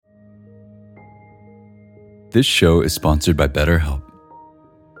This show is sponsored by BetterHelp.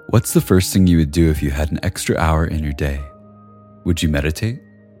 What's the first thing you would do if you had an extra hour in your day? Would you meditate?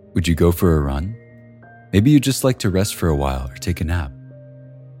 Would you go for a run? Maybe you'd just like to rest for a while or take a nap.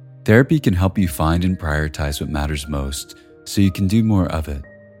 Therapy can help you find and prioritize what matters most so you can do more of it.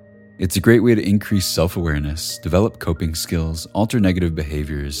 It's a great way to increase self-awareness, develop coping skills, alter negative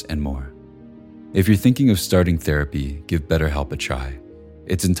behaviors, and more. If you're thinking of starting therapy, give BetterHelp a try.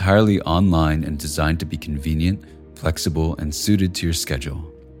 It's entirely online and designed to be convenient, flexible, and suited to your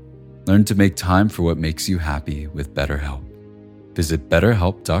schedule. Learn to make time for what makes you happy with BetterHelp. Visit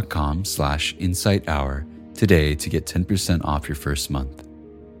betterhelp.com/insighthour today to get 10% off your first month.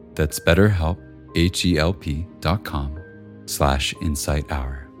 That's BetterHelp,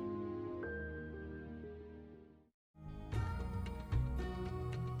 HELP.com/insighthour.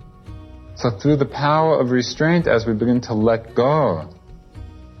 So through the power of restraint, as we begin to let go,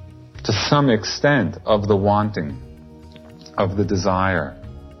 to some extent, of the wanting, of the desire,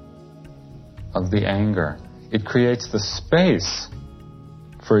 of the anger, it creates the space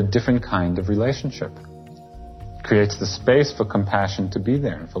for a different kind of relationship. It creates the space for compassion to be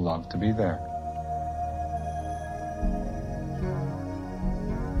there and for love to be there.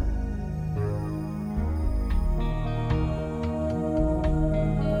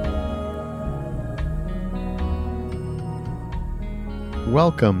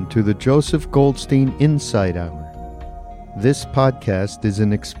 Welcome to the Joseph Goldstein Insight Hour. This podcast is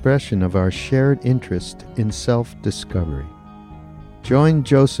an expression of our shared interest in self-discovery. Join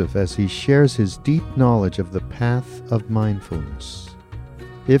Joseph as he shares his deep knowledge of the path of mindfulness.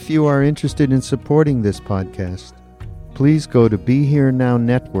 If you are interested in supporting this podcast, please go to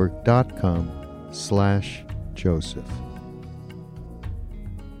BeHereNowNetwork.com/Joseph.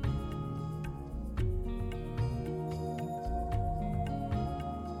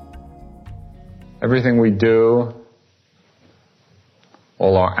 Everything we do,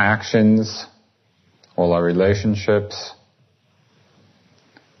 all our actions, all our relationships,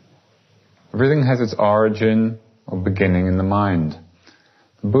 everything has its origin or beginning in the mind.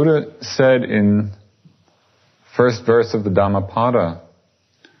 The Buddha said in first verse of the Dhammapada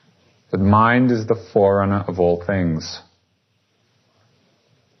that mind is the forerunner of all things.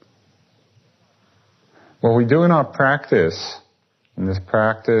 What we do in our practice, in this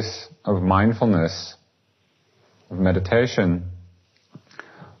practice of mindfulness, of meditation,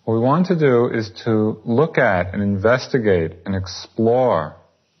 what we want to do is to look at and investigate and explore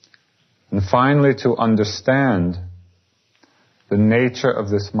and finally to understand the nature of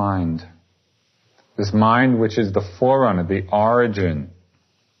this mind which is the forerunner, the origin,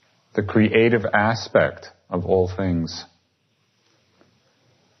 the creative aspect of all things.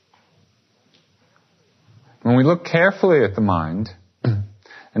 When we look carefully at the mind,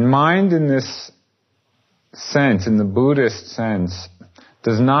 and mind in this sense, in the Buddhist sense,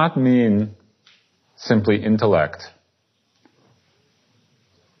 does not mean simply intellect.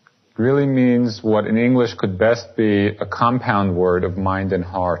 It really means what in English could best be a compound word of mind and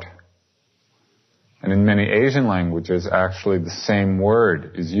heart. And in many Asian languages, actually the same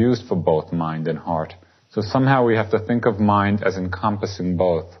word is used for both mind and heart. So somehow we have to think of mind as encompassing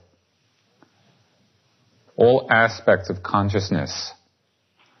both. All aspects of consciousness,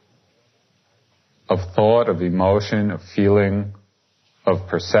 of thought, of emotion, of feeling, of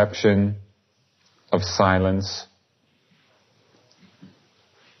perception, of silence.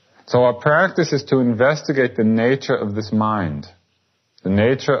 So our practice is to investigate the nature of this mind, the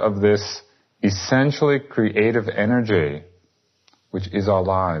nature of this essentially creative energy, which is our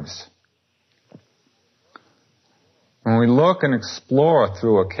lives. When we look and explore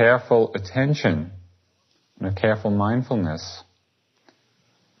through a careful attention and a careful mindfulness,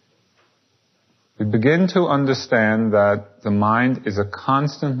 we begin to understand that the mind is a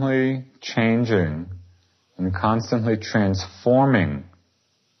constantly changing and constantly transforming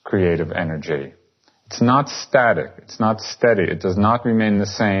creative energy. It's not static, it's not steady, it does not remain the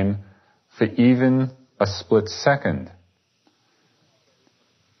same for even a split second.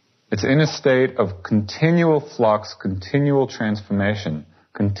 It's in a state of continual flux, continual transformation,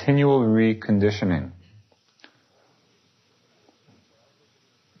 continual reconditioning.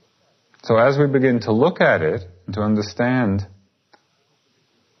 So as we begin to look at it and to understand,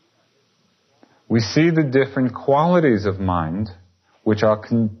 we see the different qualities of mind which are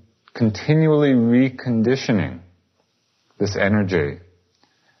continually reconditioning this energy.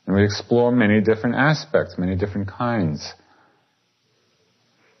 And we explore many different aspects, many different kinds.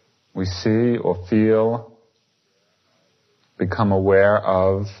 We see or feel, become aware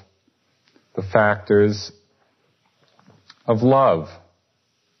of the factors of love,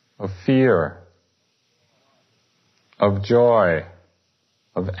 of fear, of joy,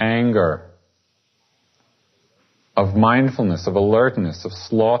 of anger, of mindfulness, of alertness, of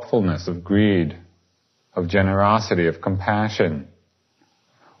slothfulness, of greed, of generosity, of compassion.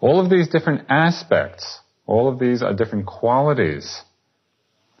 All of these different aspects, all of these are different qualities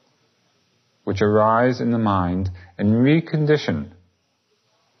which arise in the mind and recondition,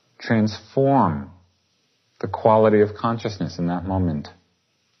 transform the quality of consciousness in that moment.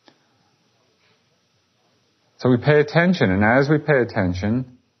 So we pay attention, and as we pay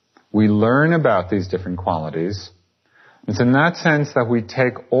attention, we learn about these different qualities. It's in that sense that we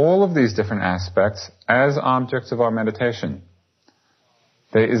take all of these different aspects as objects of our meditation.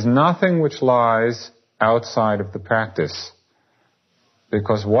 There is nothing which lies outside of the practice,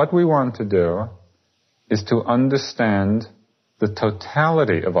 because what we want to do is to understand the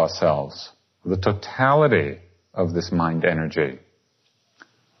totality of ourselves, the totality of this mind energy.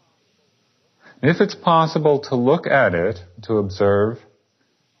 If it's possible to look at it, to observe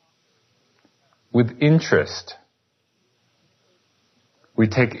with interest, we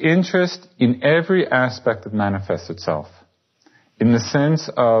take interest in every aspect that manifests itself, in the sense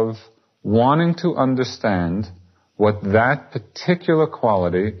of wanting to understand what that particular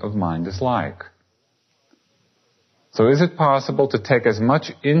quality of mind is like. So is it possible to take as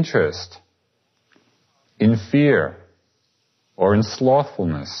much interest in fear or in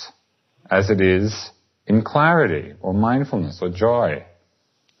slothfulness as it is in clarity or mindfulness or joy?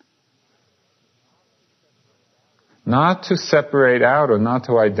 Not to separate out or not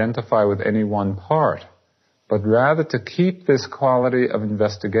to identify with any one part, but rather to keep this quality of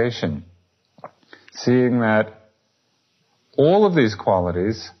investigation, seeing that all of these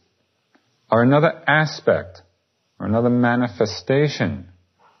qualities are another aspect or another manifestation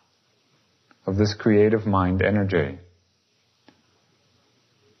of this creative mind energy.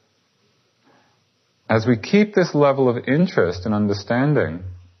 As we keep this level of interest and understanding,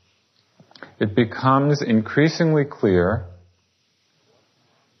 it becomes increasingly clear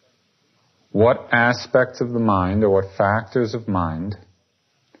what aspects of the mind or what factors of mind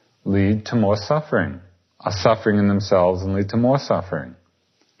lead to more suffering, are suffering in themselves and lead to more suffering.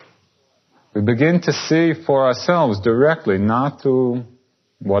 We begin to see for ourselves directly, not through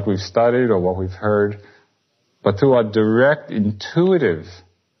what we've studied or what we've heard, but through our direct, intuitive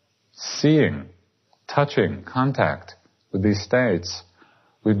seeing, touching, contact with these states,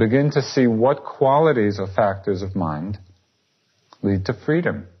 we begin to see what qualities or factors of mind lead to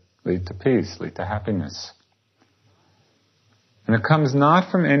freedom, lead to peace, lead to happiness. And it comes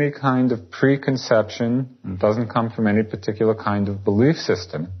not from any kind of preconception, it doesn't come from any particular kind of belief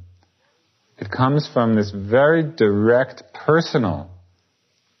system. It comes from this very direct, personal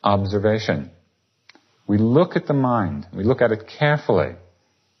observation. We look at the mind, we look at it carefully,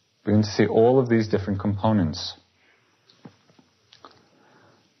 we can see all of these different components.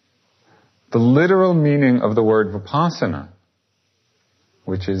 The literal meaning of the word vipassana,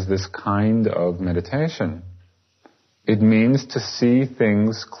 which is this kind of meditation, it means to see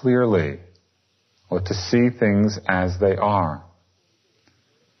things clearly, or to see things as they are.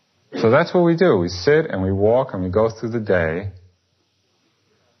 So that's what we do. We sit and we walk and we go through the day,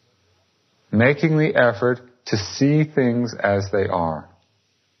 making the effort to see things as they are.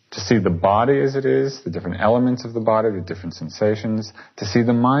 To see the body as it is, the different elements of the body, the different sensations, to see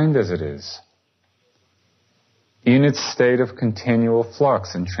the mind as it is, in its state of continual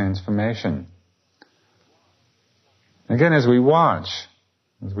flux and transformation. Again, as we watch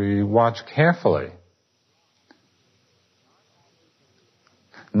carefully,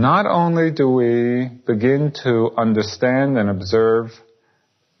 not only do we begin to understand and observe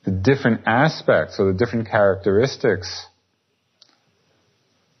the different aspects or the different characteristics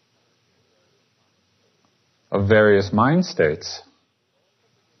of various mind states,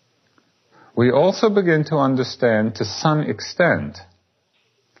 we also begin to understand to some extent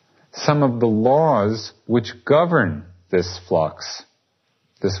some of the laws which govern this flux,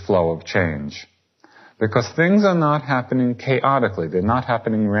 this flow of change. Because things are not happening chaotically, they're not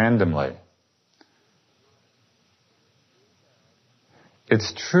happening randomly.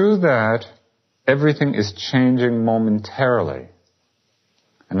 It's true that everything is changing momentarily,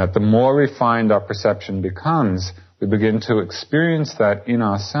 and that the more refined our perception becomes, we begin to experience that in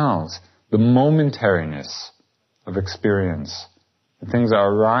ourselves, the momentariness of experience. Things are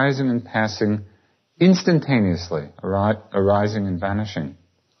arising and passing instantaneously, arising and vanishing.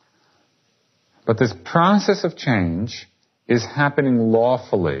 But this process of change is happening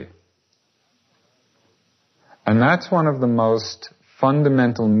lawfully. And that's one of the most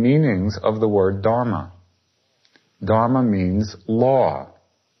fundamental meanings of the word dharma. Dharma means law.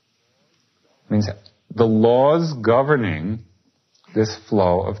 It means the laws governing this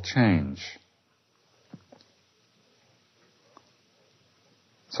flow of change.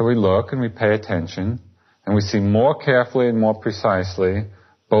 So we look and we pay attention and we see more carefully and more precisely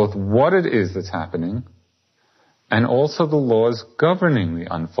both what it is that's happening and also the laws governing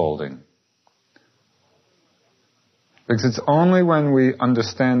the unfolding. Because it's only when we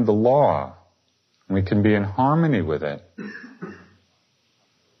understand the law, and we can be in harmony with it,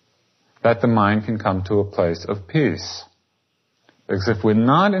 that the mind can come to a place of peace. Because if we're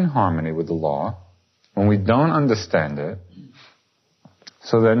not in harmony with the law, when we don't understand it,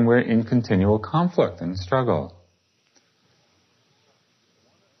 so then we're in continual conflict and struggle.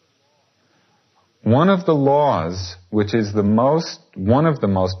 One of the laws, which is one of the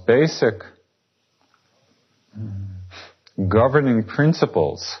most basic governing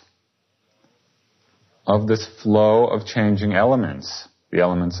principles of this flow of changing elements, the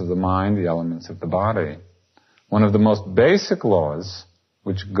elements of the mind, the elements of the body, one of the most basic laws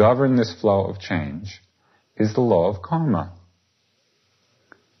which govern this flow of change is the law of karma.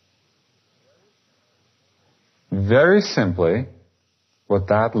 Very simply, what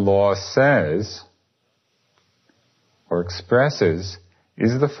that law says or expresses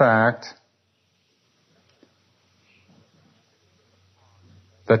is the fact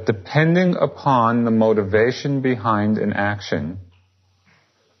that depending upon the motivation behind an action,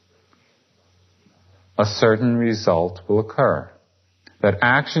 a certain result will occur. That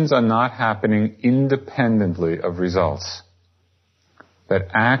actions are not happening independently of results. That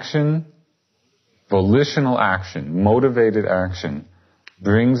action, volitional action, motivated action,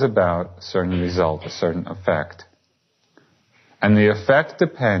 brings about a certain result, a certain effect. And the effect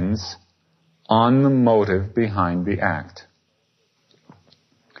depends on the motive behind the act.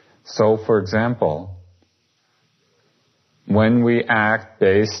 So, for example, when we act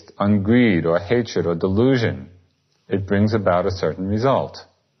based on greed or hatred or delusion, it brings about a certain result,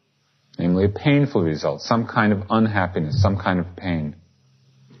 namely a painful result, some kind of unhappiness, some kind of pain.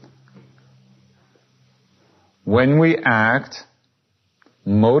 When we act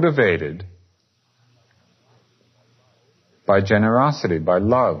motivated by generosity, by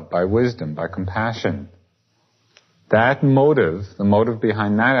love, by wisdom, by compassion, that motive, the motive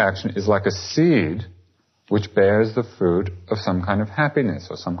behind that action, is like a seed which bears the fruit of some kind of happiness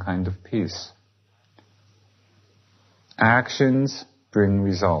or some kind of peace. Actions bring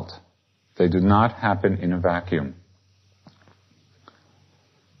result. They do not happen in a vacuum.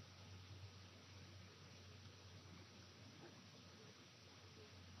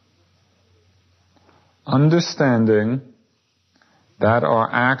 Understanding that our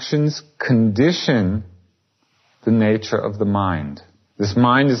actions condition the nature of the mind. This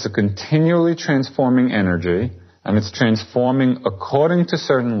mind is a continually transforming energy, and it's transforming according to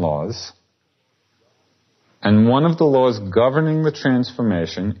certain laws. And one of the laws governing the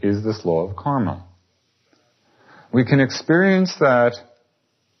transformation is this law of karma. We can experience that,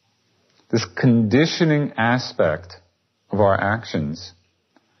 this conditioning aspect of our actions,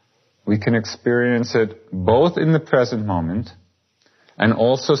 we can experience it both in the present moment and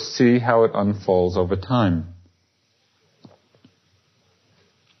also see how it unfolds over time.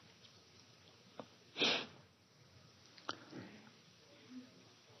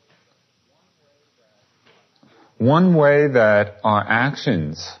 One way that our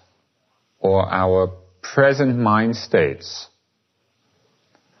actions or our present mind states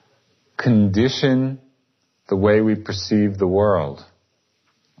condition the way we perceive the world,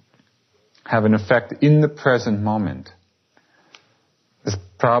 have an effect in the present moment.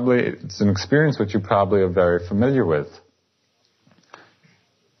 It's an experience which you probably are very familiar with.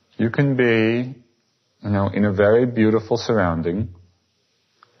 You can be, in a very beautiful surrounding,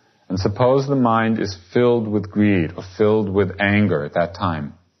 and suppose the mind is filled with greed or filled with anger at that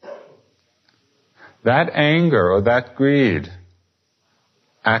time. That anger or that greed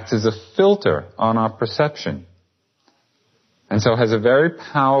acts as a filter on our perception, and so has a very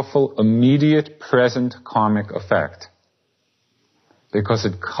powerful, immediate, present karmic effect, because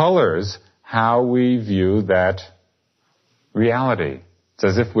it colors how we view that reality. It's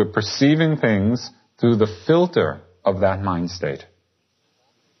as if we're perceiving things through the filter of that mind state.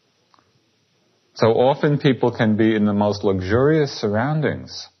 So often people can be in the most luxurious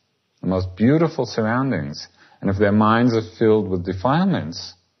surroundings, the most beautiful surroundings, and if their minds are filled with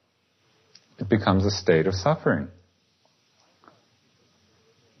defilements, it becomes a state of suffering.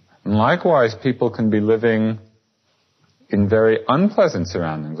 And likewise, people can be living in very unpleasant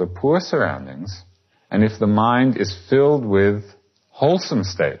surroundings or poor surroundings, and if the mind is filled with wholesome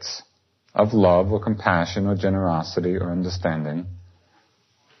states of love or compassion or generosity or understanding,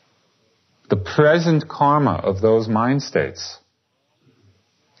 the present karma of those mind states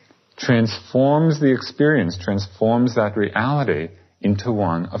transforms the experience, transforms that reality into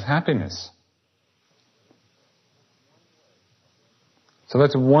one of happiness. So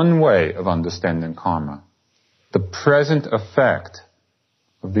that's one way of understanding karma. The present effect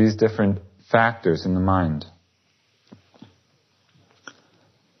of these different factors in the mind.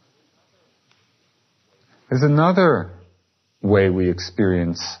 There's another way we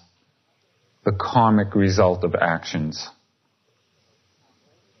experience the karmic result of actions.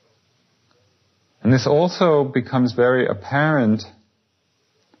 And this also becomes very apparent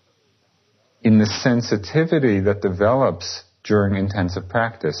in the sensitivity that develops during intensive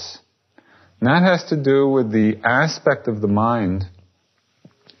practice. And that has to do with the aspect of the mind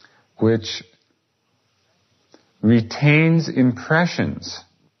which retains impressions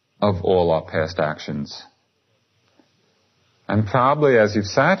of all our past actions. And probably as you've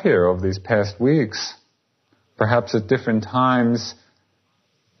sat here over these past weeks, perhaps at different times,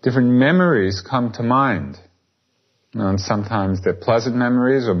 different memories come to mind. And sometimes they're pleasant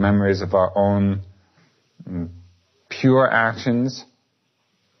memories or memories of our own pure actions,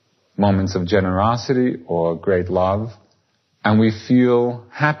 moments of generosity or great love, and we feel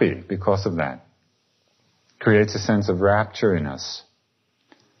happy because of that. It creates a sense of rapture in us.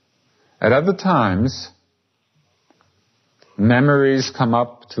 At other times, memories come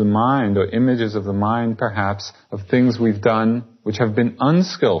up to the mind, or images of the mind perhaps, of things we've done which have been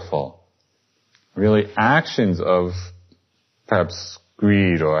unskillful. Really actions of perhaps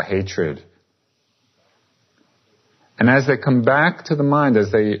greed or hatred. And as they come back to the mind,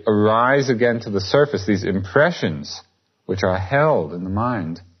 as they arise again to the surface, these impressions which are held in the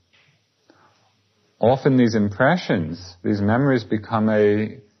mind, often these impressions, these memories become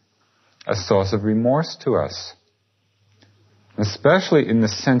a source of remorse to us. Especially in the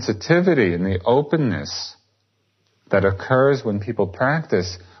sensitivity and the openness that occurs when people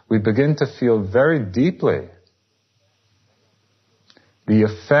practice, we begin to feel very deeply the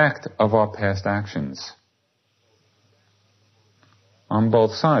effect of our past actions. On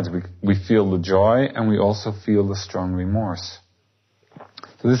both sides, we feel the joy and we also feel the strong remorse.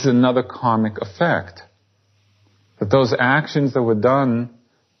 So this is another karmic effect. That those actions that were done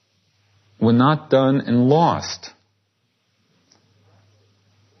were not done and lost.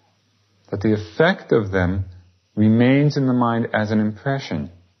 That the effect of them remains in the mind as an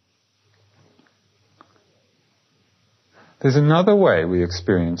impression. There's another way we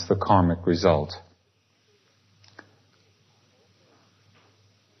experience the karmic result.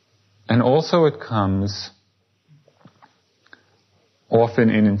 And also it comes often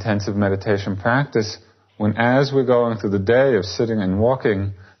in intensive meditation practice when, as we're going through the day of sitting and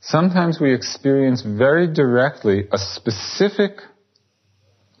walking, sometimes we experience very directly a specific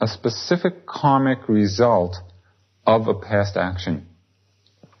karmic result of a past action.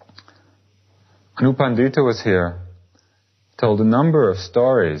 U Pandita was here, told a number of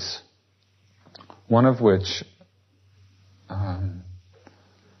stories, one of which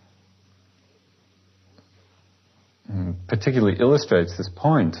particularly illustrates this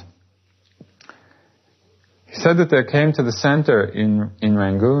point. He said that there came to the center in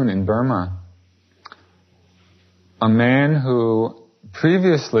Rangoon, in Burma, a man who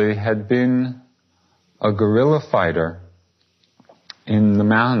previously had been a guerrilla fighter in the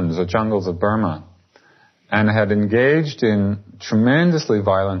mountains or jungles of Burma and had engaged in tremendously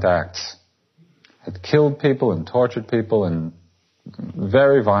violent acts, had killed people and tortured people and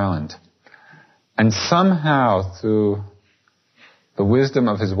very violent. And somehow, through the wisdom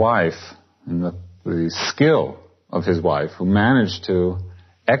of his wife and the skill of his wife, who managed to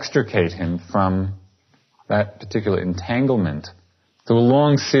extricate him from that particular entanglement, through a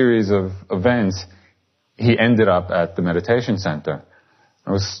long series of events, he ended up at the meditation center.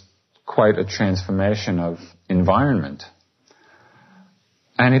 It was quite a transformation of environment.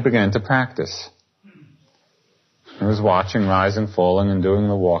 And he began to practice. He was watching rising, falling, and doing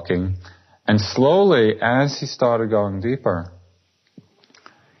the walking. And slowly, as he started going deeper,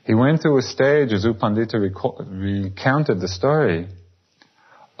 he went through a stage, as U Pandita recounted the story,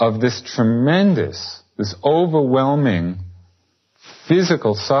 of this tremendous, this overwhelming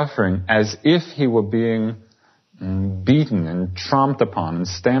physical suffering, as if he were being beaten and tromped upon and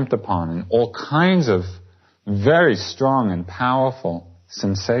stamped upon, and all kinds of very strong and powerful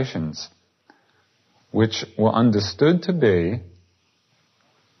sensations, which were understood to be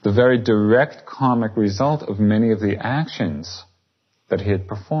the very direct karmic result of many of the actions that he had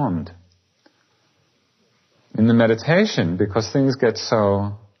performed. In the meditation, because things get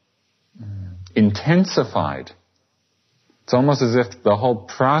so intensified, it's almost as if the whole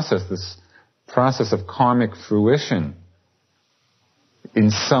process, process of karmic fruition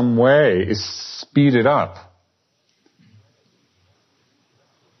in some way is speeded up,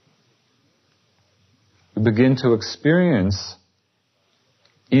 we begin to experience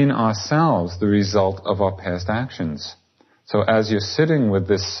in ourselves the result of our past actions. So as you're sitting with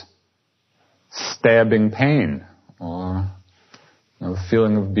this stabbing pain, or the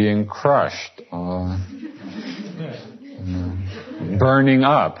feeling of being crushed, or burning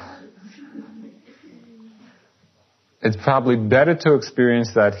up, it's probably better to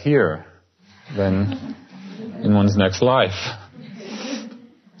experience that here than in one's next life.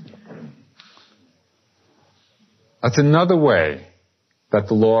 That's another way that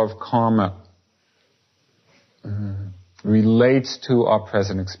the law of karma relates to our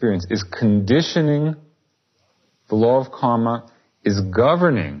present experience, is conditioning. The law of karma is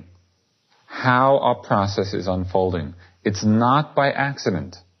governing how our process is unfolding. It's not by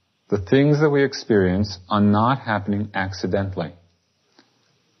accident. The things that we experience are not happening accidentally.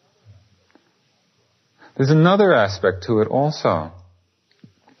 There's another aspect to it also,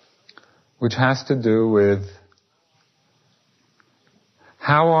 which has to do with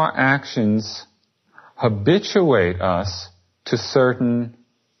how our actions habituate us to certain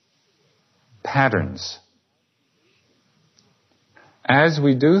patterns. As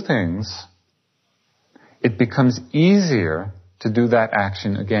we do things, it becomes easier to do that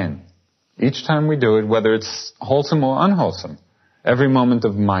action again. Each time we do it, whether it's wholesome or unwholesome, every moment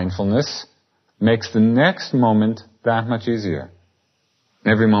of mindfulness makes the next moment that much easier.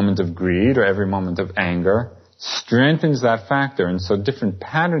 Every moment of greed or every moment of anger strengthens that factor, and so different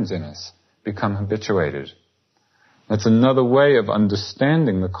patterns in us become habituated. That's another way of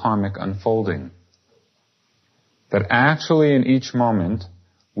understanding the karmic unfolding. That actually in each moment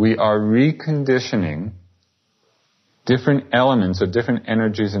we are reconditioning different elements or different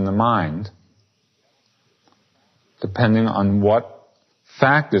energies in the mind depending on what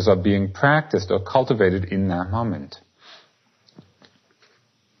factors are being practiced or cultivated in that moment.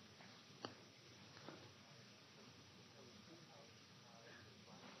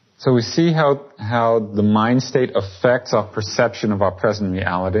 So we see how the mind state affects our perception of our present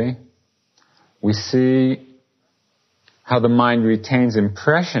reality. We see how the mind retains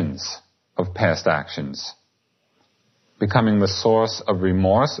impressions of past actions, becoming the source of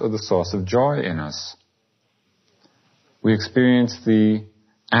remorse or the source of joy in us. We experience the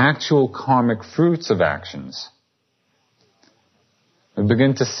actual karmic fruits of actions. We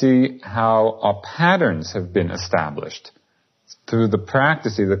begin to see how our patterns have been established through the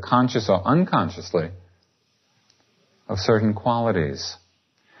practice, either conscious or unconsciously, of certain qualities.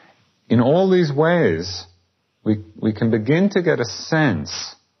 In all these ways, we can begin to get a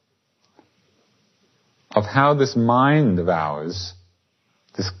sense of how this mind of ours,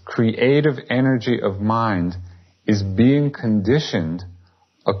 this creative energy of mind, is being conditioned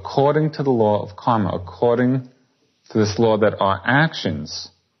according to the law of karma, according to this law that our actions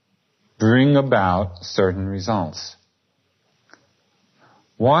bring about certain results.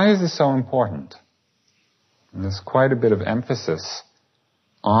 Why is this so important? And there's quite a bit of emphasis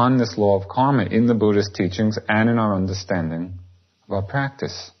on this law of karma in the Buddhist teachings and in our understanding of our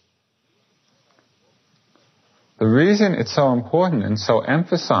practice. The reason it's so important and so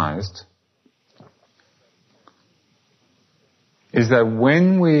emphasized is that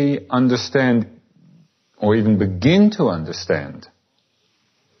when we understand, or even begin to understand,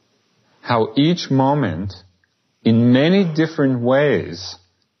 how each moment, in many different ways,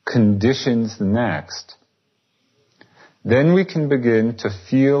 conditions the next, then we can begin to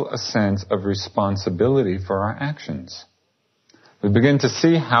feel a sense of responsibility for our actions. We begin to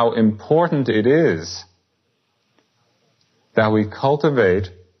see how important it is that we cultivate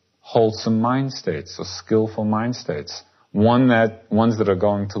wholesome mind states, or skillful mind states, ones that are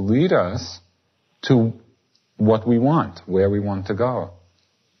going to lead us to what we want, where we want to go.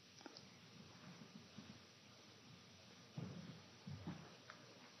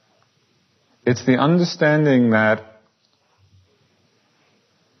 It's the understanding that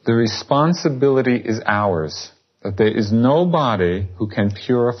the responsibility is ours, that there is nobody who can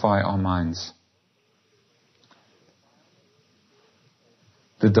purify our minds.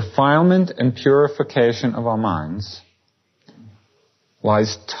 The defilement and purification of our minds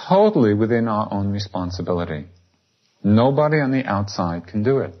lies totally within our own responsibility. Nobody on the outside can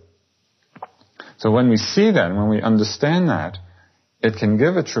do it. So when we see that, when we understand that, it can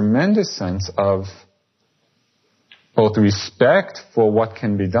give a tremendous sense of both respect for what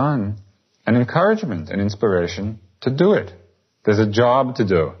can be done and encouragement and inspiration to do it. There's a job to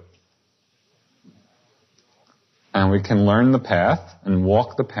do. And we can learn the path and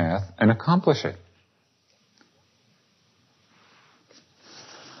walk the path and accomplish it.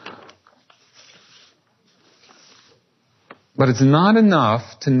 But it's not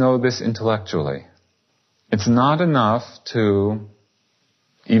enough to know this intellectually. It's not enough to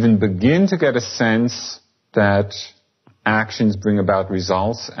even begin to get a sense that actions bring about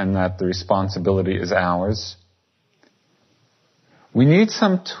results and that the responsibility is ours. We need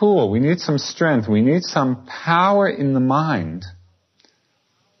some tool, we need some strength, we need some power in the mind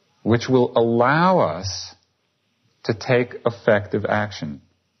which will allow us to take effective action,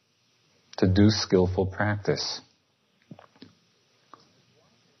 to do skillful practice.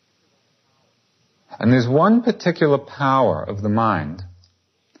 And there's one particular power of the mind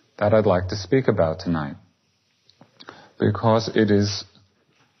that I'd like to speak about tonight, because it is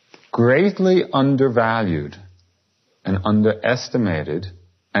greatly undervalued and underestimated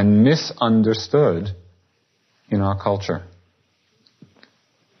and misunderstood in our culture.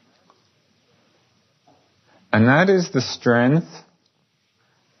 And that is the strength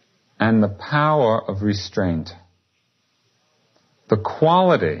and the power of restraint. The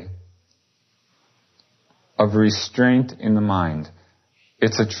quality of restraint in the mind.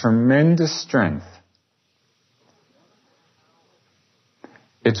 It's a tremendous strength.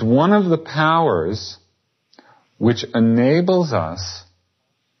 It's one of the powers which enables us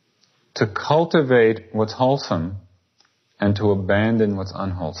to cultivate what's wholesome and to abandon what's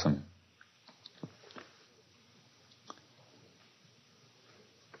unwholesome.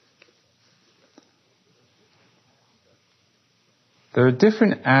 There are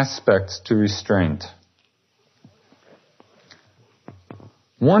different aspects to restraint.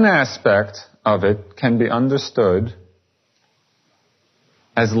 One aspect of it can be understood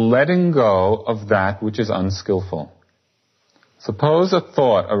as letting go of that which is unskillful. Suppose a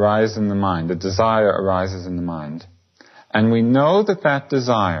thought arises in the mind, a desire arises in the mind, and we know that that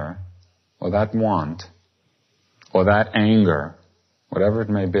desire, or that want, or that anger, whatever it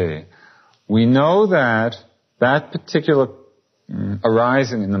may be, we know that that particular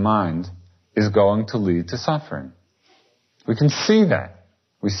arising in the mind is going to lead to suffering. We can see that.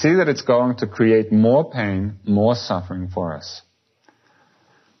 We see that it's going to create more pain, more suffering for us.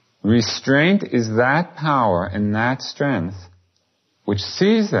 Restraint is that power and that strength which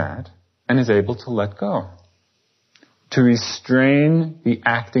sees that and is able to let go. To restrain the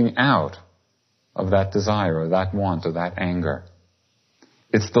acting out of that desire or that want or that anger.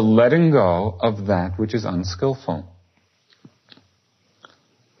 It's the letting go of that which is unskillful.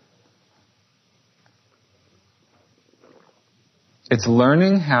 It's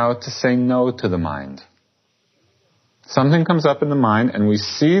learning how to say no to the mind. Something comes up in the mind and we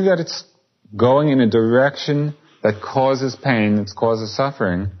see that it's going in a direction that causes pain, that causes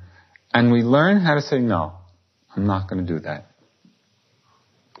suffering, and we learn how to say, no, I'm not going to do that.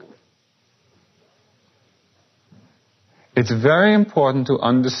 It's very important to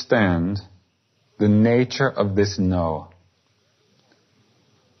understand the nature of this no.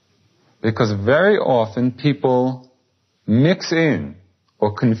 Because very often people mix in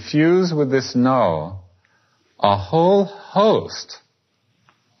or confuse with this no a whole host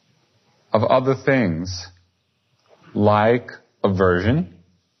of other things like aversion,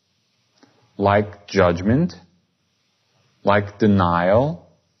 like judgment, like denial,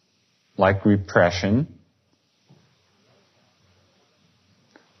 like repression.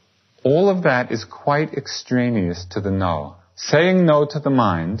 All of that is quite extraneous to the no. Saying no to the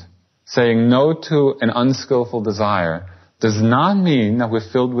mind, saying no to an unskillful desire, does not mean that we're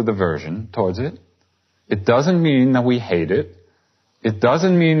filled with aversion towards it. It doesn't mean that we hate it. It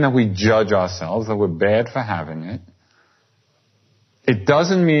doesn't mean that we judge ourselves, that we're bad for having it. It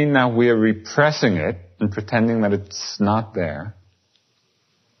doesn't mean that we're repressing it and pretending that it's not there.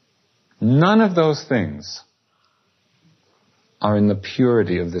 None of those things are in the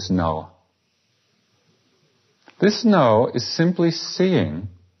purity of this no. This no is simply seeing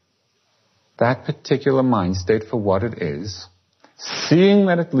that particular mind state for what it is, seeing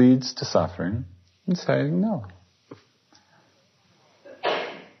that it leads to suffering, and saying no.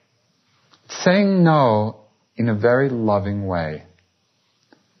 Saying no in a very loving way.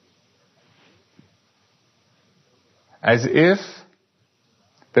 As if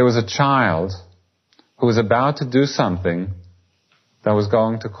there was a child who was about to do something that was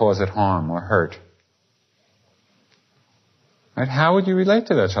going to cause it harm or hurt. Right? How would you relate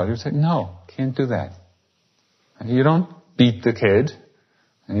to that child? You would say, no, can't do that. And you don't beat the kid,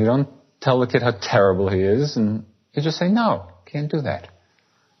 and you don't tell the kid how terrible he is, and you just say, no, can't do that.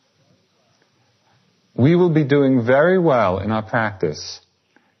 We will be doing very well in our practice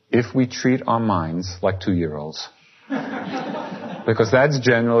if we treat our minds like 2-year-olds. Because that's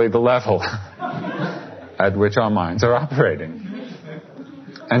generally the level at which our minds are operating.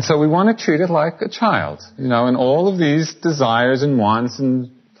 And so we want to treat it like a child, and all of these desires and wants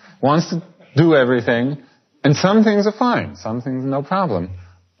to do everything. And some things are fine, some things no problem.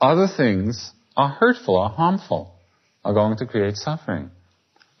 Other things are hurtful, are harmful, are going to create suffering.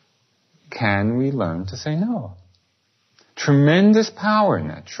 Can we learn to say no? Tremendous power in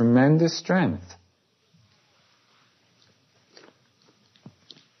that, tremendous strength.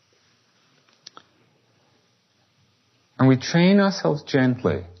 And we train ourselves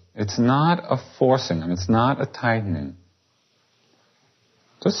gently. It's not a forcing, and it's not a tightening.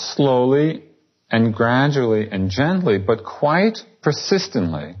 Just slowly and gradually and gently, but quite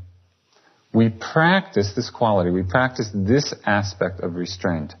persistently, we practice this quality. We practice this aspect of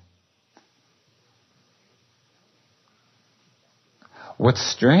restraint. What's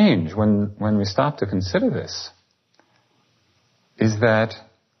strange when we stop to consider this is that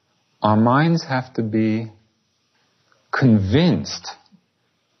our minds have to be convinced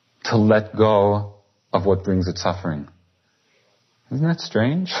to let go of what brings it suffering. Isn't that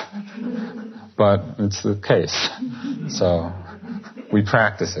strange? But it's the case. So we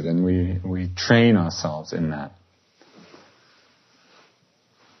practice it and we train ourselves in that.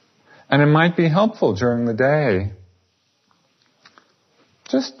 And it might be helpful during the day,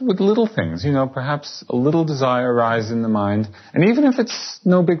 just with little things, perhaps a little desire arises in the mind, and even if it's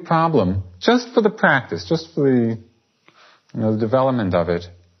no big problem, just for the practice, just for the the development of it,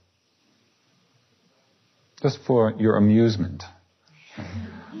 just for your amusement.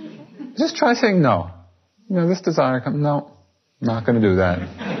 Just try saying no. This desire comes, no, I'm not going to do that.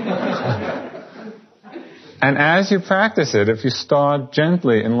 And as you practice it, if you start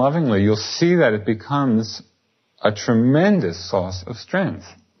gently and lovingly, you'll see that it becomes a tremendous source of strength.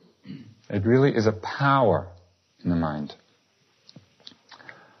 It really is a power in the mind.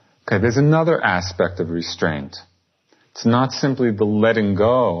 Okay, there's another aspect of restraint. It's not simply the letting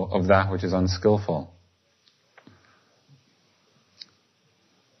go of that which is unskillful.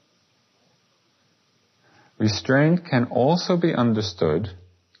 Restraint can also be understood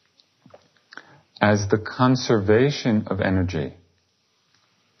as the conservation of energy.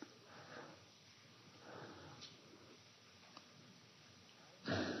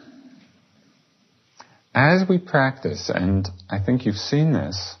 As we practice, and I think you've seen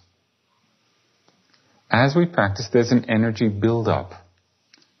this, as we practice, there's an energy buildup.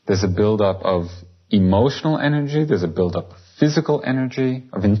 There's a buildup of emotional energy, there's a buildup of physical energy,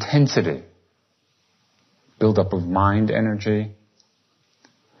 of intensity, buildup of mind energy.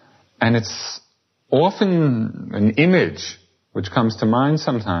 And it's often an image which comes to mind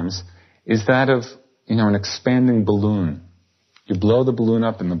sometimes is that of, an expanding balloon. You blow the balloon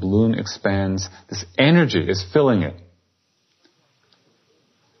up and the balloon expands. This energy is filling it.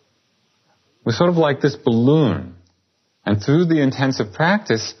 We're sort of like this balloon. And through the intensive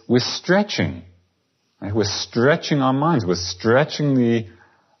practice, we're stretching. Right? We're stretching our minds. We're stretching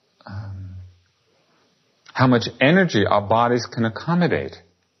how much energy our bodies can accommodate.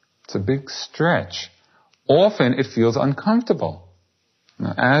 It's a big stretch. Often it feels uncomfortable.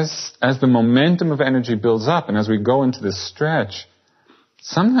 As the momentum of energy builds up and as we go into this stretch,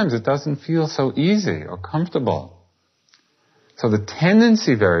 sometimes it doesn't feel so easy or comfortable. So the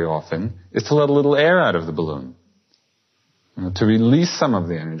tendency very often is to let a little air out of the balloon, to release some of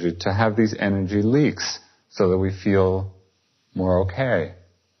the energy, to have these energy leaks so that we feel more okay.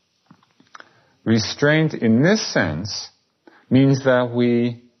 Restraint in this sense means that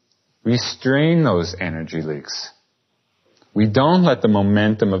we restrain those energy leaks. We don't let the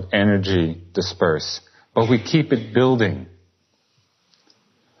momentum of energy disperse, but we keep it building.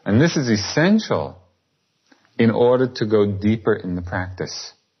 And this is essential in order to go deeper in the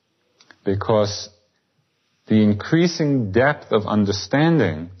practice. Because the increasing depth of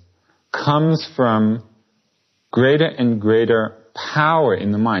understanding comes from greater and greater power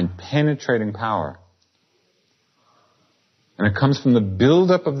in the mind, penetrating power. And it comes from the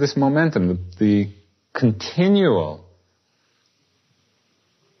buildup of this momentum, the continual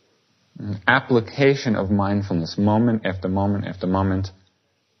application of mindfulness, moment after moment after moment.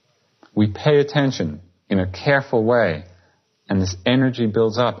 We pay attention in a careful way, and this energy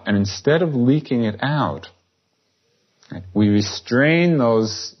builds up. And instead of leaking it out, we restrain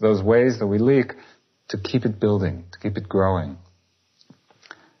those ways that we leak to keep it building, to keep it growing.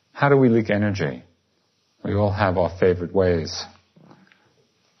 How do we leak energy? We all have our favorite ways.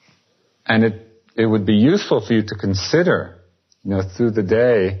 And it would be useful for you to consider, through the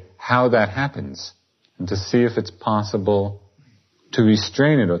day, how that happens, and to see if it's possible to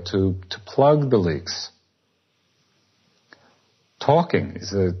restrain it or to plug the leaks. Talking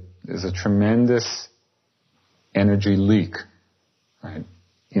is a tremendous energy leak, right,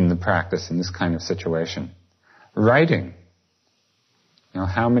 in the practice, in this kind of situation. Writing.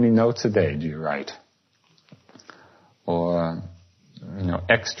 How many notes a day do you write? Or,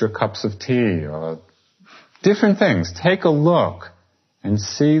 extra cups of tea, or different things. Take a look and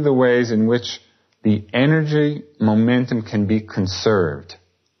see the ways in which the energy momentum can be conserved.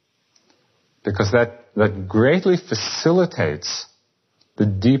 Because that greatly facilitates the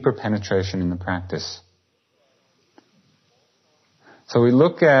deeper penetration in the practice. So we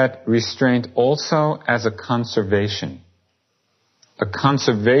look at restraint also as a conservation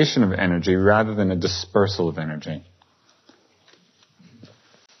of energy rather than a dispersal of energy.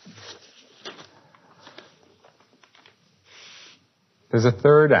 There's a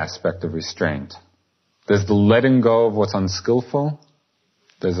third aspect of restraint. There's the letting go of what's unskillful.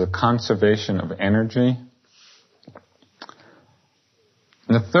 There's a conservation of energy.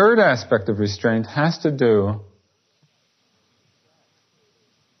 And the third aspect of restraint has to do,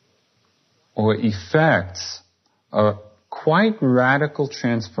 or effects, a quite radical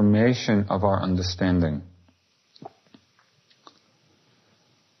transformation of our understanding.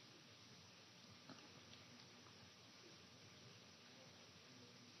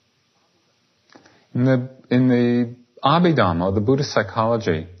 In the Abhidhamma, or the Buddhist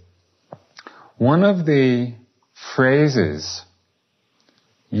psychology, one of the phrases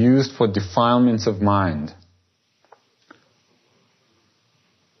used for defilements of mind,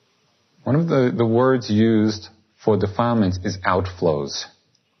 one of the words used for defilements is outflows.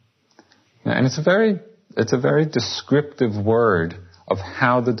 And it's a very descriptive word of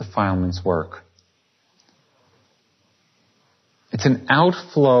how the defilements work. It's an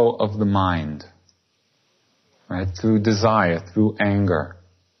outflow of the mind, right? Through desire, through anger,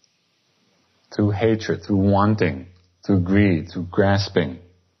 through hatred, through wanting, through greed, through grasping.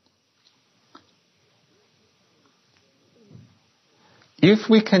 If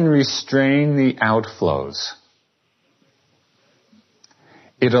we can restrain the outflows,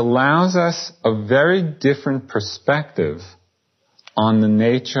 it allows us a very different perspective on the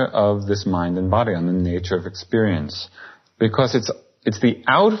nature of this mind and body, on the nature of experience. Because it's the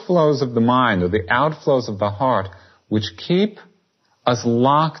outflows of the mind or the outflows of the heart which keep us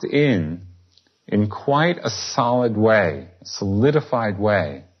locked in quite a solid way, a solidified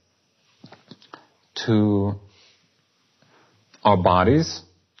way, to our bodies,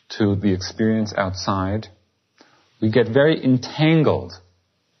 to the experience outside. We get very entangled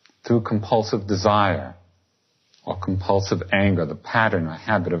through compulsive desire or compulsive anger, the pattern or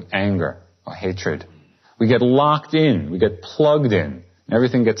habit of anger or hatred. We get locked in, we get plugged in, and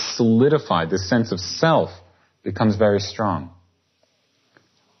everything gets solidified. This sense of self becomes very strong.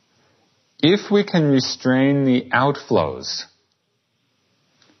 If we can restrain the outflows,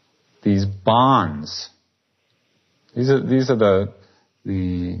 these bonds, these are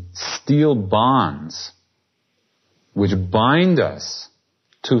the steel bonds which bind us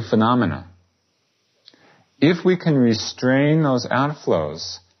to phenomena. If we can restrain those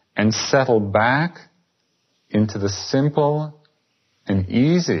outflows and settle back into the simple and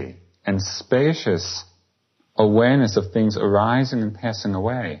easy and spacious awareness of things arising and passing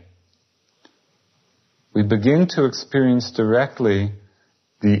away, we begin to experience directly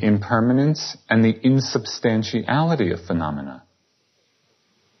the impermanence and the insubstantiality of phenomena,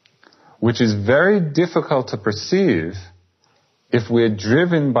 which is very difficult to perceive if we're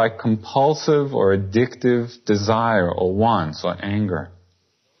driven by compulsive or addictive desire or wants or anger.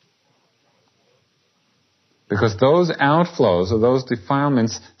 Because those outflows or those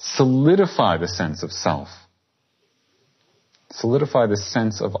defilements solidify the sense of self, solidify the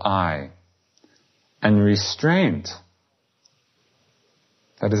sense of I. And restraint,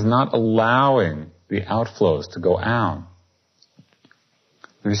 that is not allowing the outflows to go out.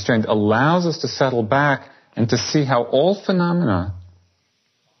 The restraint allows us to settle back and to see how all phenomena,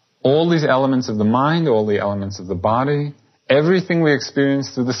 all these elements of the mind, all the elements of the body, everything we experience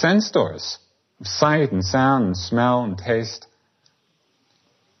through the sense doors, of sight and sound and smell and taste,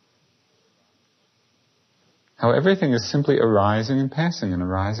 how everything is simply arising and passing and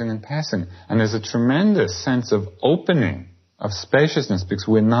arising and passing. And there's a tremendous sense of opening, of spaciousness, because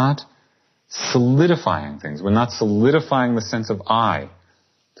we're not solidifying things. We're not solidifying the sense of I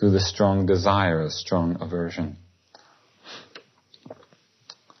through the strong desire, or strong aversion.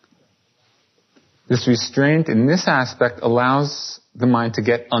 This restraint in this aspect allows the mind to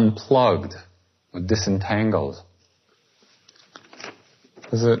get unplugged or disentangled.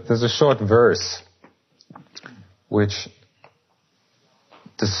 There's a short verse which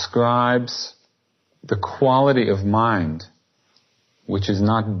describes the quality of mind which is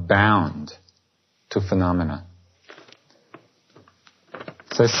not bound to phenomena.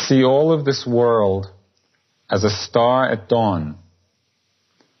 It says, see all of this world as a star at dawn,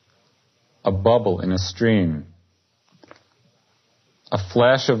 a bubble in a stream, a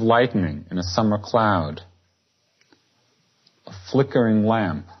flash of lightning in a summer cloud, a flickering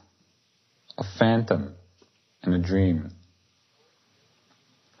lamp, a phantom in a dream.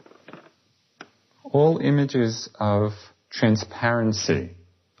 All images of transparency,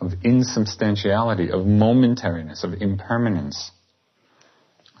 of insubstantiality, of momentariness, of impermanence.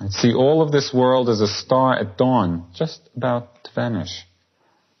 And see all of this world as a star at dawn, just about to vanish.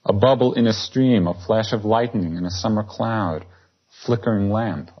 A bubble in a stream, a flash of lightning in a summer cloud, flickering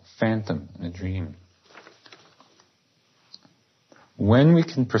lamp, a phantom in a dream. When we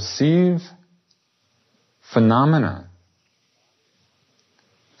can perceive phenomena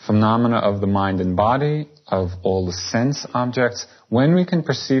of the mind and body, of all the sense objects, when we can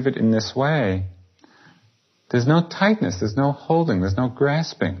perceive it in this way, there's no tightness, there's no holding, there's no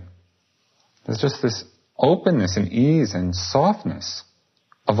grasping. There's just this openness and ease and softness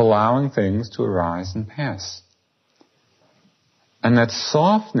of allowing things to arise and pass. And that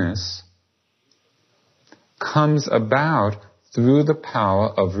softness comes about through the power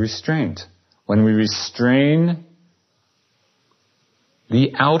of restraint. When we restrain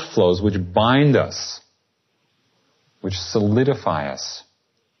the outflows which bind us, which solidify us.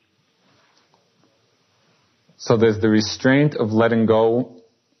 So there's the restraint of letting go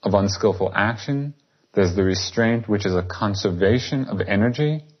of unskillful action. There's the restraint which is a conservation of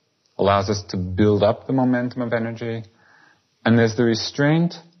energy, allows us to build up the momentum of energy. And there's the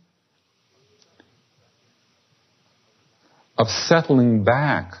restraint of settling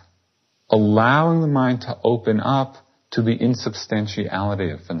back, allowing the mind to open up to the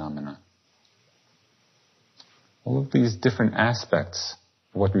insubstantiality of phenomena. All of these different aspects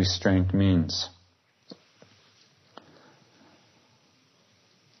of what restraint means.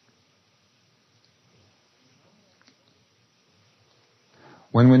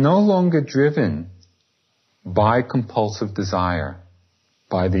 When we're no longer driven by compulsive desire,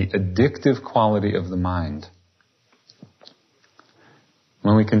 by the addictive quality of the mind,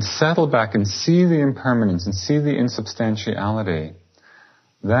 when we can settle back and see the impermanence and see the insubstantiality,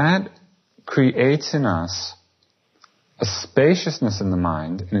 that creates in us a spaciousness in the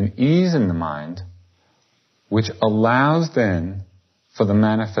mind and an ease in the mind, which allows then for the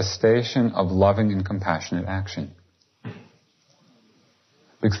manifestation of loving and compassionate action.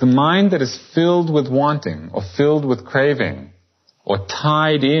 Because the mind that is filled with wanting or filled with craving or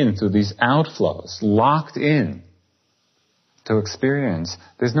tied in through these outflows, locked in to experience,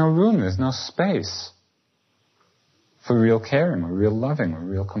 there's no room, there's no space for real caring or real loving or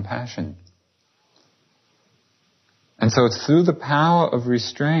real compassion. And so it's through the power of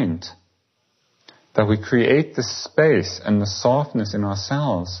restraint that we create the space and the softness in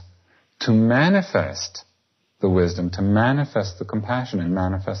ourselves to manifest the wisdom, to manifest the compassion and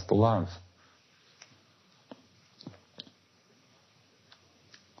manifest the love.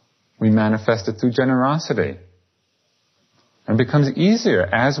 We manifest it through generosity. And it becomes easier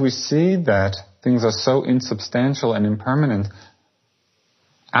as we see that things are so insubstantial and impermanent.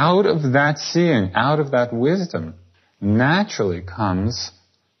 Out of that seeing, out of that wisdom, naturally comes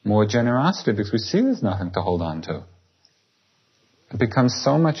more generosity because we see there's nothing to hold on to. It becomes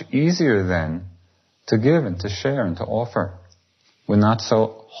so much easier then to give and to share and to offer. We're not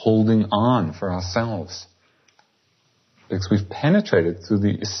so holding on for ourselves because we've penetrated through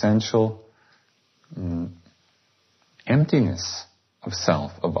the essential emptiness of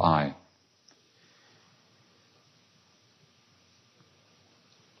self, of I.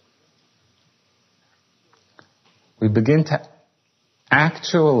 We begin to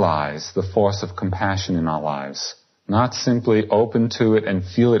actualize the force of compassion in our lives, not simply open to it and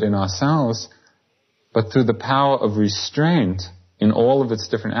feel it in ourselves, but through the power of restraint in all of its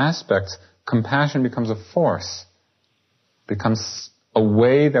different aspects, compassion becomes a force, becomes a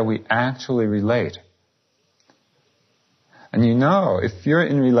way that we actually relate. And you know, if you're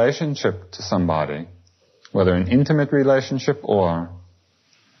in relationship to somebody, whether an intimate relationship or,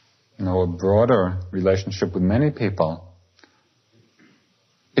 a broader relationship with many people,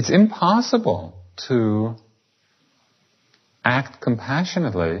 it's impossible to act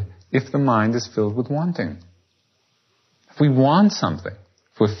compassionately if the mind is filled with wanting. If we want something,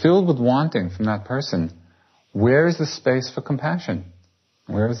 if we're filled with wanting from that person, where is the space for compassion?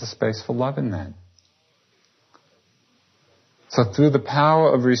 Where is the space for love in that? So through the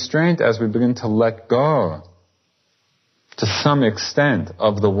power of restraint, as we begin to let go, to some extent,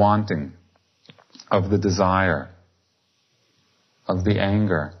 of the wanting, of the desire, of the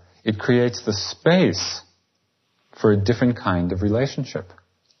anger. It creates the space for a different kind of relationship.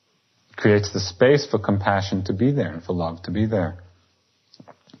 It creates the space for compassion to be there and for love to be there.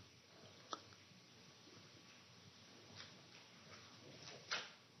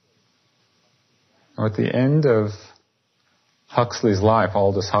 Now, at the end of Huxley's life,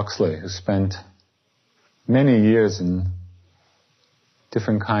 Aldous Huxley, who spent many years in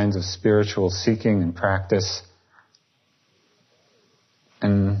different kinds of spiritual seeking and practice,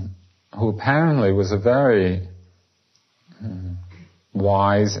 and who apparently was a very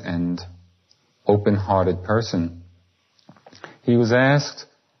wise and open-hearted person, he was asked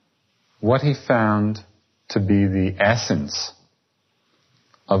what he found to be the essence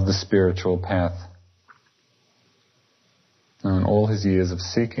of the spiritual path. Now, in all his years of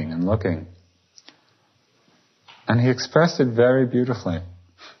seeking and looking. And he expressed it very beautifully.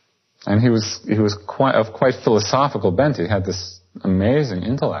 And he was quite philosophical bent. He had this amazing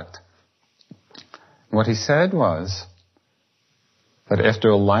intellect. What he said was that after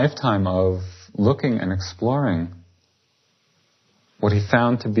a lifetime of looking and exploring, what he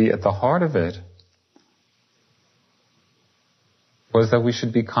found to be at the heart of it was that we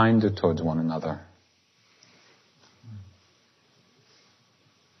should be kinder towards one another.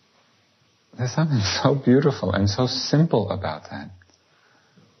 There's something so beautiful and so simple about that.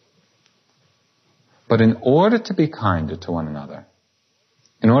 But in order to be kinder to one another,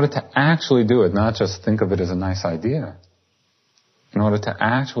 in order to actually do it, not just think of it as a nice idea, in order to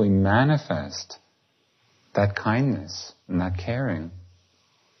actually manifest that kindness and that caring,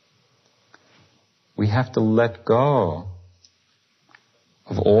 we have to let go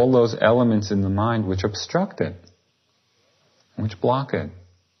of all those elements in the mind which obstruct it, which block it.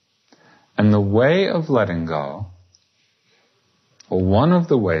 And the way of letting go, or one of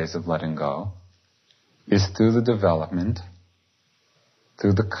the ways of letting go, is through the development,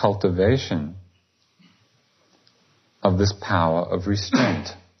 through the cultivation of this power of restraint.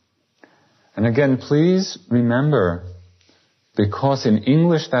 And again, please remember, because in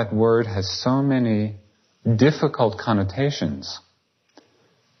English that word has so many difficult connotations,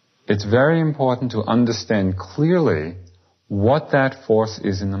 it's very important to understand clearly what that force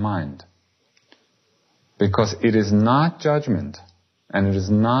is in the mind. Because it is not judgment, and it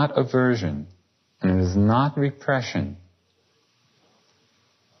is not aversion, and it is not repression.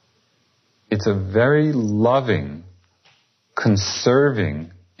 It's a very loving,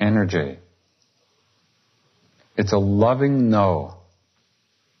 conserving energy. It's a loving no.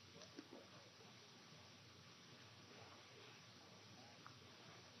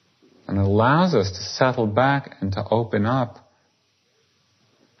 And it allows us to settle back and to open up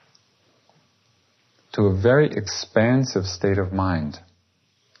to a very expansive state of mind.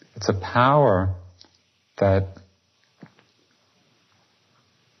 It's a power that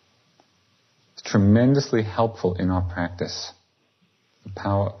is tremendously helpful in our practice. The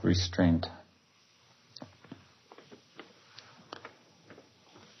power of restraint.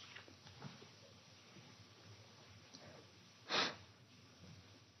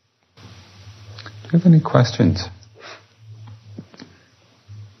 Do you have any questions?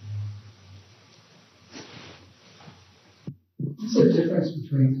 What's the difference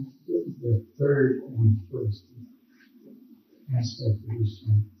between the third and first aspect of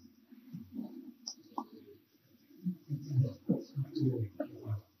restraint?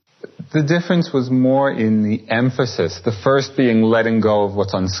 The difference was more in the emphasis. The first being letting go of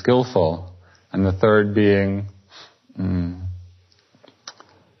what's unskillful, and the third being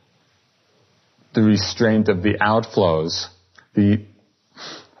the restraint of the outflows. The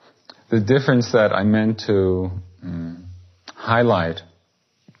difference that I meant to highlight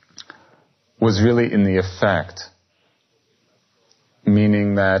was really in the effect,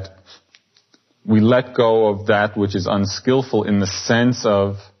 meaning that we let go of that which is unskillful in the sense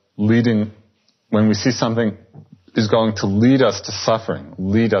of leading, when we see something is going to lead us to suffering,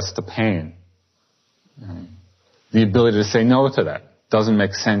 lead us to pain. The ability to say no to that. Doesn't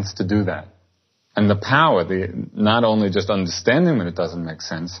make sense to do that. And the power, not only just understanding that it doesn't make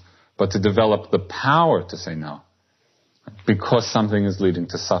sense, but to develop the power to say no. Because something is leading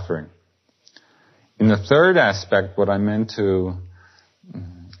to suffering. In the third aspect, what I meant to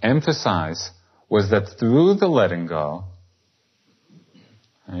emphasize was that through the letting go,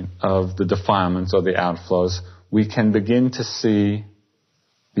 right, of the defilements or the outflows, we can begin to see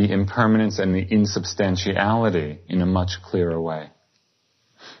the impermanence and the insubstantiality in a much clearer way.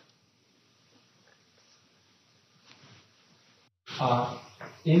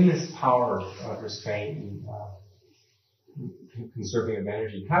 In this power of restraint and conserving of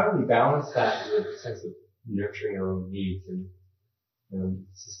energy, how do we balance that with a sense of nurturing our own needs? And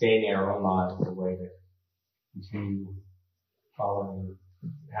sustaining our own lives in a way to continue following the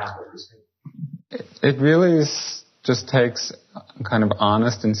path of restraint. It really just takes kind of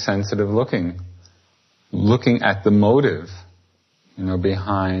honest and sensitive looking at the motive,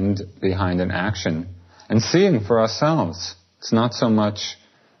 behind an action, and seeing for ourselves. It's not so much,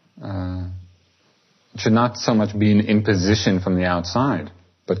 it should not so much be an imposition from the outside,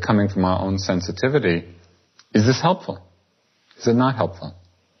 but coming from our own sensitivity. Is this helpful? Is it not helpful?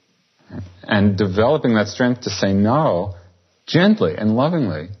 And developing that strength to say no gently and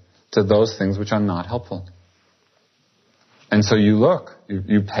lovingly to those things which are not helpful. And so you look,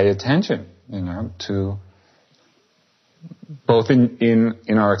 you pay attention, to both in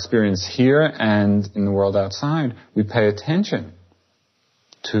our experience here and in the world outside, we pay attention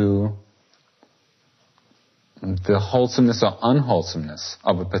to the wholesomeness or unwholesomeness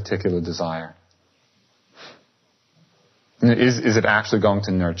of a particular desire. Is it actually going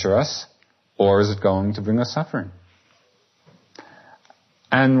to nurture us, or is it going to bring us suffering?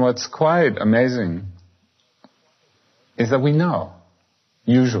 And what's quite amazing is that we know,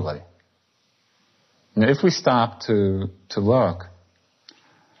 usually. Now, if we stop to look,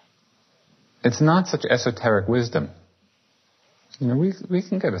 it's not such esoteric wisdom. We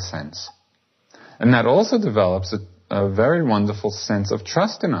can get a sense. And that also develops a very wonderful sense of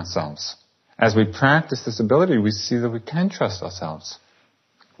trust in ourselves. As we practice this ability, we see that we can trust ourselves,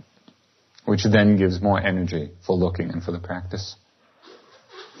 which then gives more energy for looking and for the practice.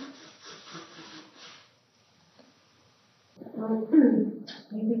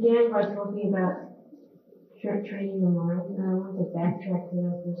 You began by talking about training the mind, and I want to backtrack to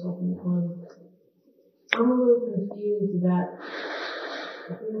that for a second. I'm a little confused about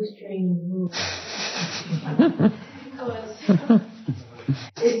who's training who. Because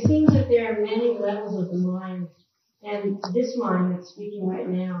it seems that there are many levels of the mind, and this mind that's speaking right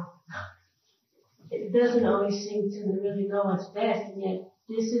now, it doesn't always seem to really know what's best, and yet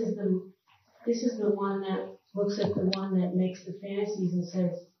this is the one that looks at the one that makes the fantasies and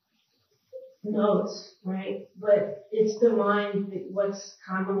says, knows, right? But it's the mind, what's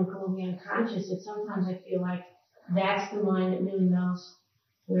commonly called the unconscious, that sometimes I feel like that's the mind that really knows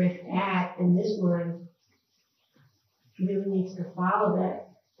where it's at, and this mind really needs to follow that.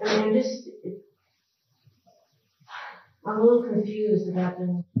 I mean, I'm a little confused about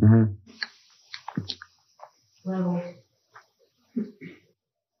the levels.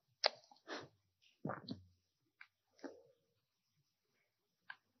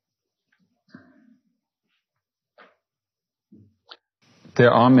 There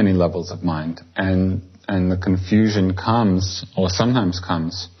are many levels of mind, and the confusion comes, or sometimes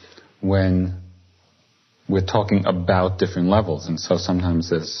comes, when we're talking about different levels, and so sometimes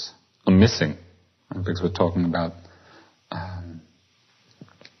there's a missing, because we're talking about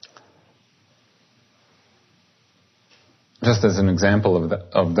just as an example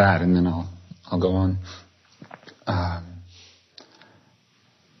of that, and then I'll go on.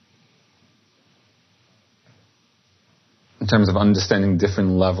 In terms of understanding different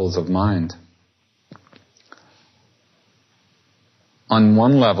levels of mind. On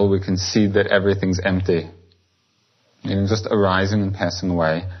one level, we can see that everything's empty, just arising and passing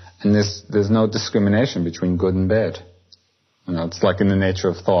away, and there's no discrimination between good and bad. It's like in the nature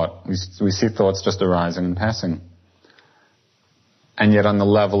of thought. We see thoughts just arising and passing. And yet on the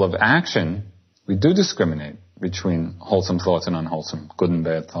level of action, we do discriminate between wholesome thoughts and unwholesome, good and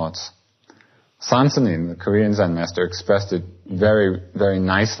bad thoughts. Sansanin, the Korean Zen master, expressed it very, very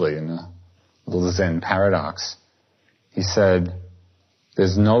nicely in a little Zen paradox. He said,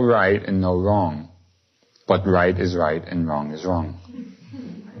 there's no right and no wrong, but right is right and wrong is wrong.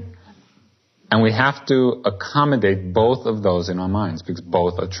 And we have to accommodate both of those in our minds, because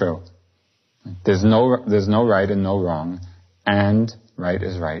both are true. There's no right and no wrong, and right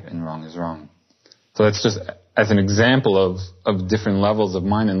is right and wrong is wrong. So that's just as an example of different levels of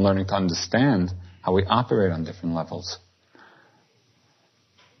mind and learning to understand how we operate on different levels.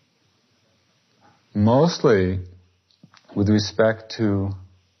 Mostly with respect to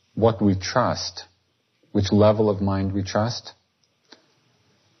what we trust, which level of mind we trust,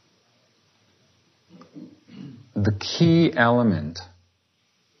 the key element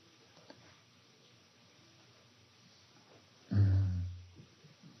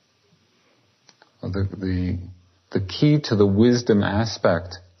the key to the wisdom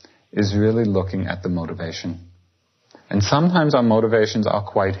aspect is really looking at the motivation. And sometimes our motivations are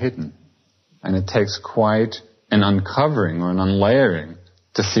quite hidden, and it takes quite an uncovering or an unlayering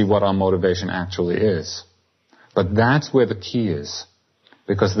to see what our motivation actually is. But that's where the key is,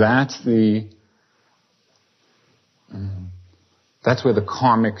 because that's the That's where the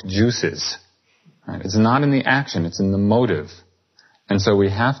karmic juice is. Right? It's not in the action, it's in the motive. And so we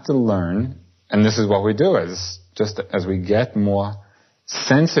have to learn, and this is what we do as we get more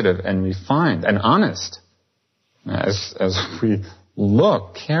sensitive and refined and honest, as we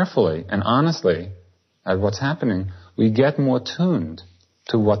look carefully and honestly at what's happening, we get more tuned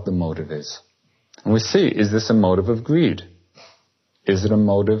to what the motive is. And we see, is this a motive of greed? Is it a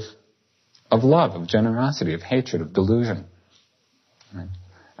motive of love, of generosity, of hatred, of delusion? Right?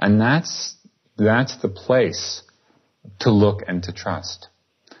 And that's the place to look and to trust.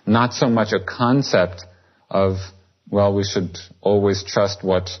 Not so much a concept of, well, we should always trust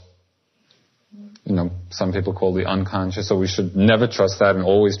what, some people call the unconscious, or we should never trust that and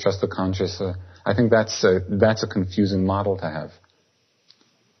always trust the conscious. I think that's a confusing model to have.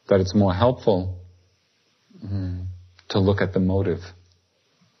 That it's more helpful to look at the motive.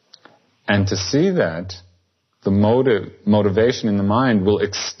 And to see that the motivation in the mind will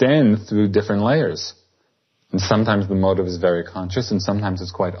extend through different layers. And sometimes the motive is very conscious, and sometimes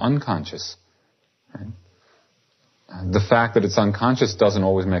it's quite unconscious. Right? The fact that it's unconscious doesn't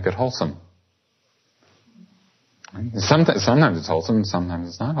always make it wholesome. Right? Sometimes it's wholesome, and sometimes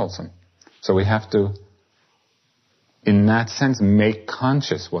it's not wholesome. So we have to, in that sense, make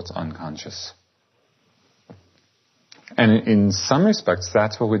conscious what's unconscious. And in some respects,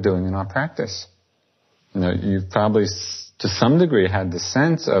 that's what we're doing in our practice. You've probably, to some degree, had the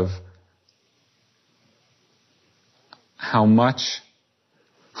sense of how much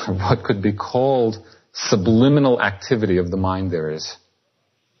what could be called subliminal activity of the mind there is.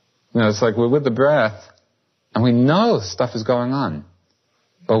 It's like we're with the breath, and we know stuff is going on,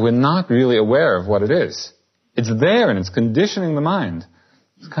 but we're not really aware of what it is. It's there, and it's conditioning the mind.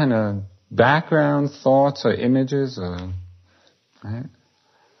 It's kind of background thoughts or images, right?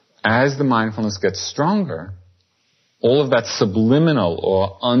 As the mindfulness gets stronger, all of that subliminal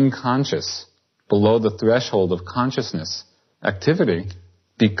or unconscious, below the threshold of consciousness activity,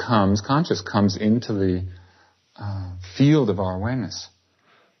 becomes conscious, comes into the field of our awareness.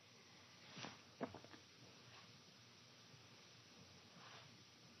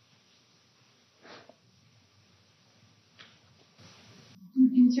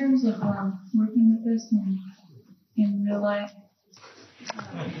 In terms of working with this in real life,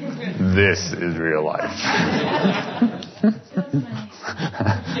 this is real life.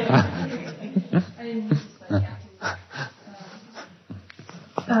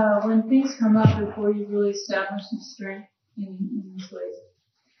 When things come up before you really establish some strength in these ways,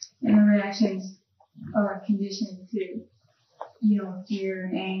 and the reactions are conditioned to, fear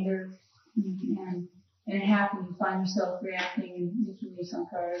and anger, and it happens, you find yourself reacting and making you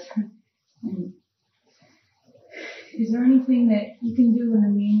samkara. And is there anything that you can do in the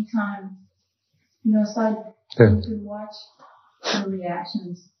meantime, aside to watch the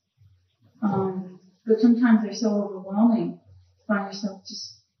reactions? But sometimes they're so overwhelming. Find yourself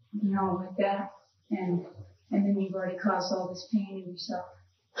just, like that, and then you've already caused all this pain in yourself.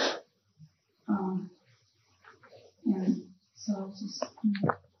 And so just,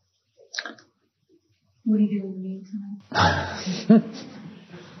 what do you do in the meantime?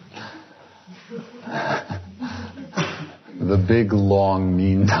 The big, long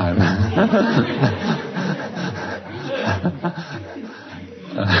meantime.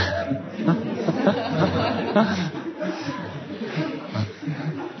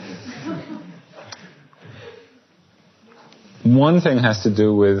 One thing has to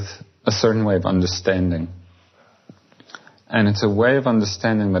do with a certain way of understanding. And it's a way of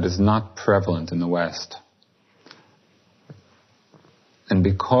understanding that is not prevalent in the West. And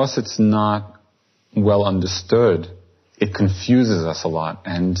because it's not well understood, it confuses us a lot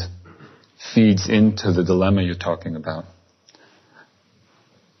and feeds into the dilemma you're talking about.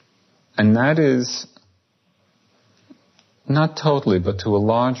 And that is, not totally, but to a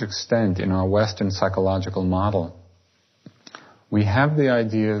large extent in our Western psychological model, we have the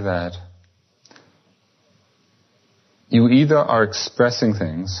idea that you either are expressing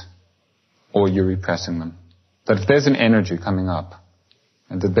things or you're repressing them. That if there's an energy coming up,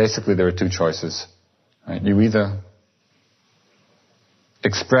 and that basically there are two choices, right? You either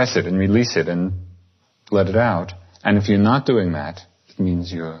express it and release it and let it out, and if you're not doing that, it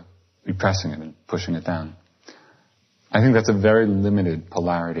means you're repressing it and pushing it down. I think that's a very limited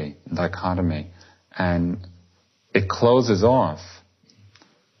polarity, dichotomy, and it closes off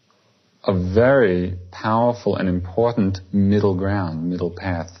a very powerful and important middle ground, middle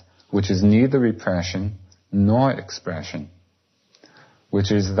path, which is neither repression nor expression,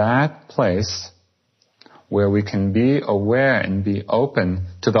 which is that place where we can be aware and be open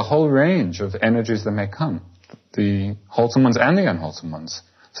to the whole range of energies that may come. the wholesome ones and the unwholesome ones.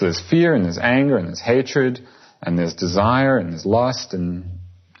 So there's fear, and there's anger, and there's hatred, and there's desire, and there's lust, and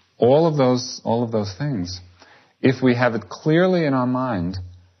all of those things. If we have it clearly in our mind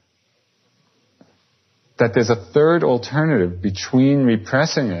that there's a third alternative between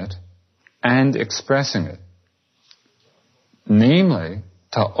repressing it and expressing it, namely,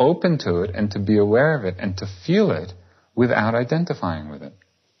 to open to it and to be aware of it and to feel it without identifying with it.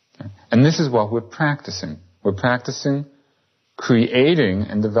 And this is what we're practicing. We're practicing creating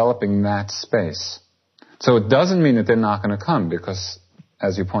and developing that space. So it doesn't mean that they're not going to come, because,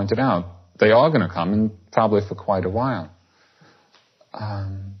 as you pointed out, they are going to come, and probably for quite a while.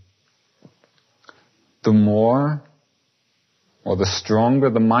 The more, or the stronger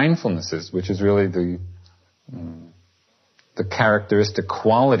the mindfulness is, which is really the characteristic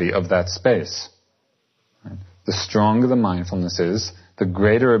quality of that space. Right? The stronger the mindfulness is, the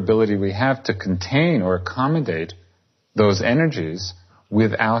greater ability we have to contain or accommodate those energies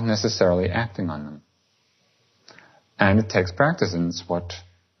without necessarily acting on them. And it takes practice, and it's what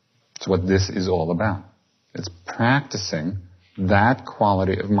this is all about. It's practicing that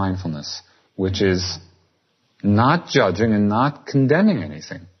quality of mindfulness, which is not judging and not condemning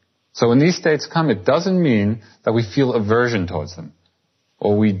anything. So when these states come, it doesn't mean that we feel aversion towards them,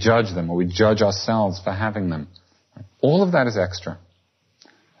 or we judge them, or we judge ourselves for having them. All of that is extra.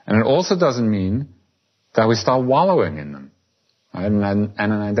 And it also doesn't mean that we start wallowing in them, right? and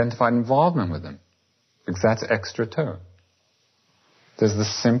an identified involvement with them, because that's extra too. There's the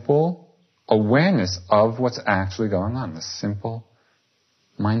simple awareness of what's actually going on, the simple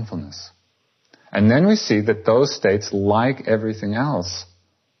mindfulness. And then we see that those states, like everything else,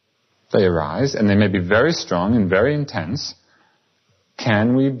 they arise, and they may be very strong and very intense.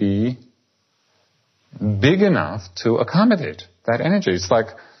 Can we be big enough to accommodate that energy? It's like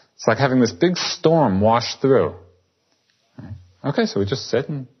having this big storm wash through. Right? Okay, so we just sit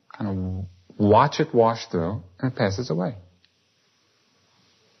and kind of watch it wash through, and it passes away.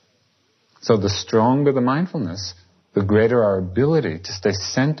 So the stronger the mindfulness, the greater our ability to stay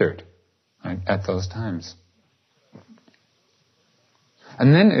centered, right, at those times.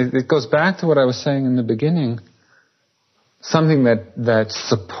 And then it goes back to what I was saying in the beginning. Something that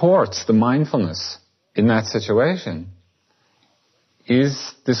supports the mindfulness in that situation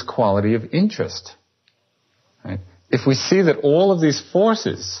is this quality of interest. Right? If we see that all of these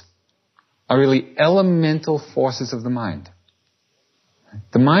forces are really elemental forces of the mind. Right?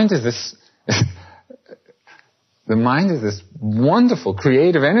 The mind is this wonderful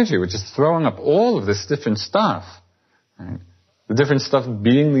creative energy which is throwing up all of this different stuff. Right? The different stuff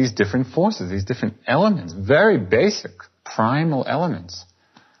being these different forces, these different elements, very basic, primal elements.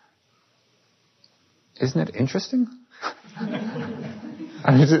 Isn't it interesting?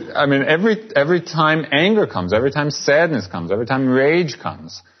 I mean, every time anger comes, every time sadness comes, every time rage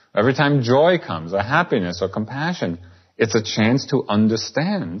comes, every time joy comes, or happiness or compassion, it's a chance to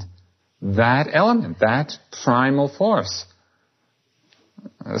understand that element, that primal force.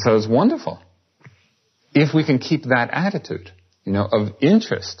 So it's wonderful. If we can keep that attitude, of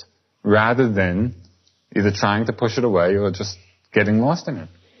interest, rather than either trying to push it away or just getting lost in it.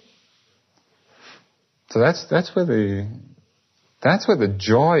 So that's where the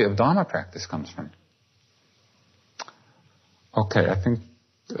joy of Dharma practice comes from. Okay, I think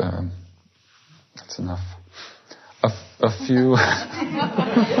that's enough. A few.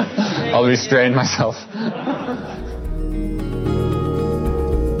 I'll restrain myself.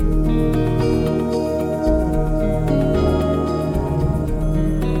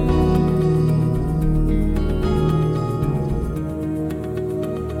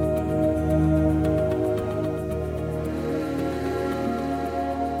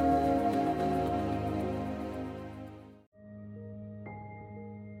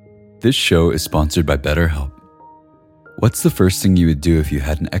 This show is sponsored by BetterHelp. What's the first thing you would do if you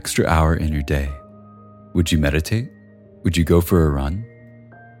had an extra hour in your day? Would you meditate? Would you go for a run?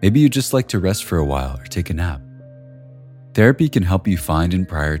 Maybe you just like to rest for a while or take a nap. Therapy can help you find and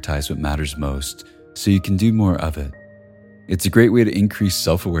prioritize what matters most so you can do more of it. It's a great way to increase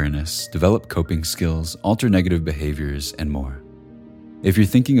self-awareness, develop coping skills, alter negative behaviors, and more. If you're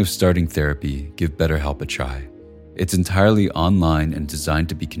thinking of starting therapy, give BetterHelp a try. It's entirely online and designed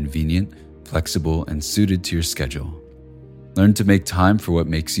to be convenient, flexible, and suited to your schedule. Learn to make time for what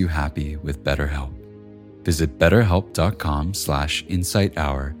makes you happy with BetterHelp. Visit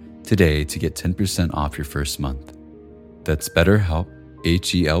betterhelp.com/insighthour today to get 10% off your first month. That's BetterHelp,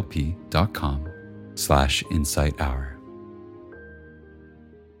 HELP.com/insighthour.